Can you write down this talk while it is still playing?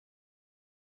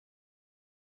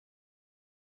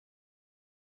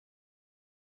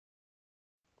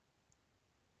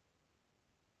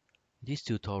This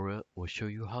tutorial will show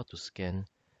you how to scan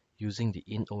using the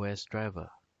InOS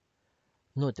driver.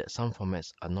 Note that some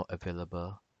formats are not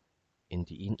available in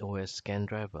the InOS scan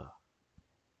driver.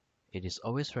 It is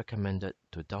always recommended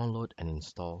to download and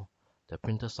install the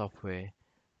printer software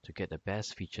to get the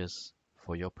best features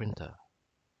for your printer.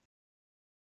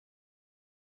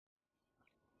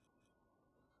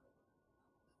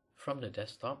 From the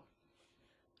desktop,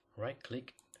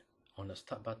 right-click on the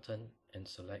Start button and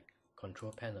select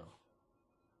Control Panel.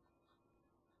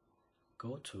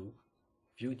 Go to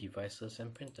View Devices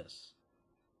and Printers.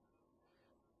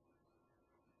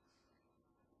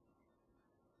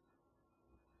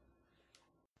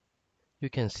 You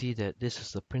can see that this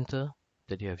is the printer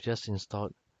that you have just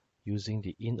installed using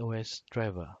the InOS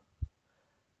driver.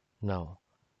 Now,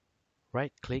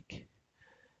 right-click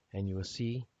and you will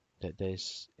see that there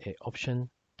is an option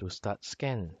to start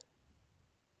scan.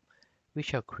 We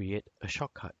shall create a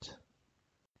shortcut.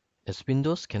 As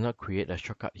Windows cannot create a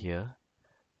shortcut here,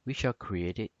 we shall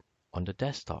create it on the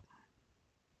desktop.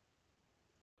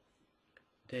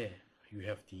 There you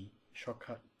have the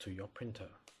shortcut to your printer.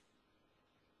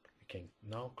 You can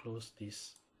now close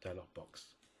this dialog box.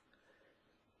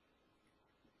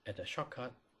 At the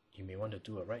shortcut, you may want to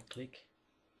do a right click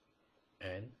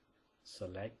and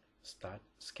select Start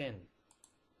Scan.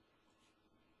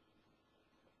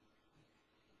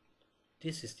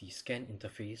 This is the scan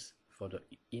interface for the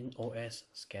InOS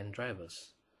scan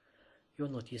drivers. You'll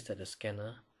notice that the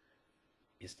scanner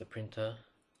is the printer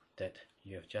that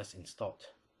you have just installed.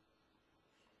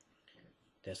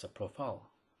 There's a profile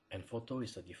and photo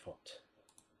is the default.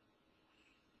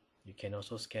 You can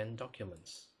also scan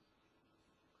documents.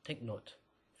 Take note,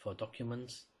 for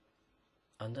documents,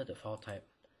 under the file type,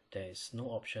 there is no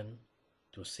option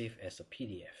to save as a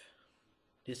PDF.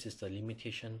 This is the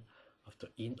limitation of the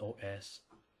InOS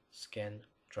scan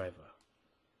driver.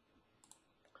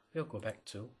 We'll go back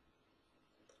to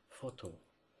Photo.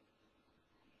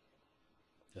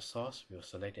 The source will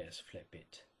select it as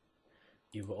flatbed.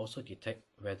 It will also detect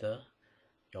whether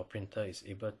your printer is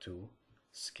able to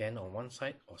scan on one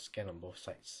side or scan on both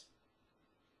sides.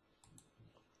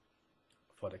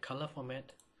 For the color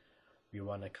format, we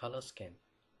want a color scan,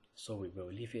 so we will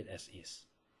leave it as is.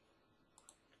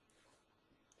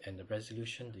 And the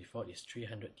resolution default is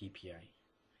 300 dpi.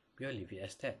 We'll leave it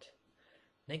as that.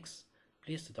 Next,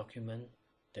 place the document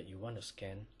that you want to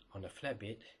scan on the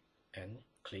flatbed and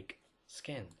click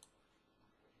Scan.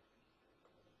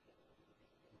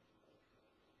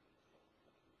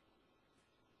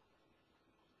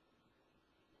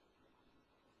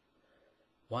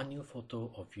 One new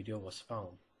photo or video was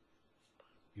found.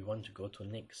 We want to go to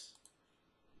Next.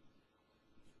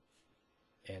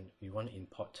 And we want to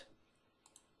import.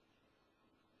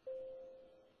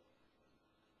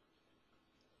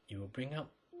 It will bring up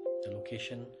the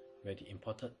location where the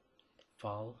imported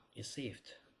file is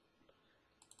saved.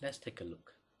 Let's take a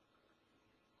look.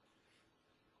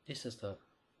 This is the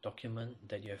document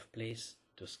that you have placed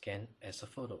to scan as a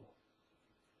photo.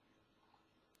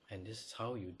 And this is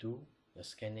how you do the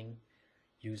scanning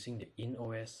using the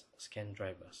InOS scan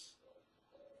drivers.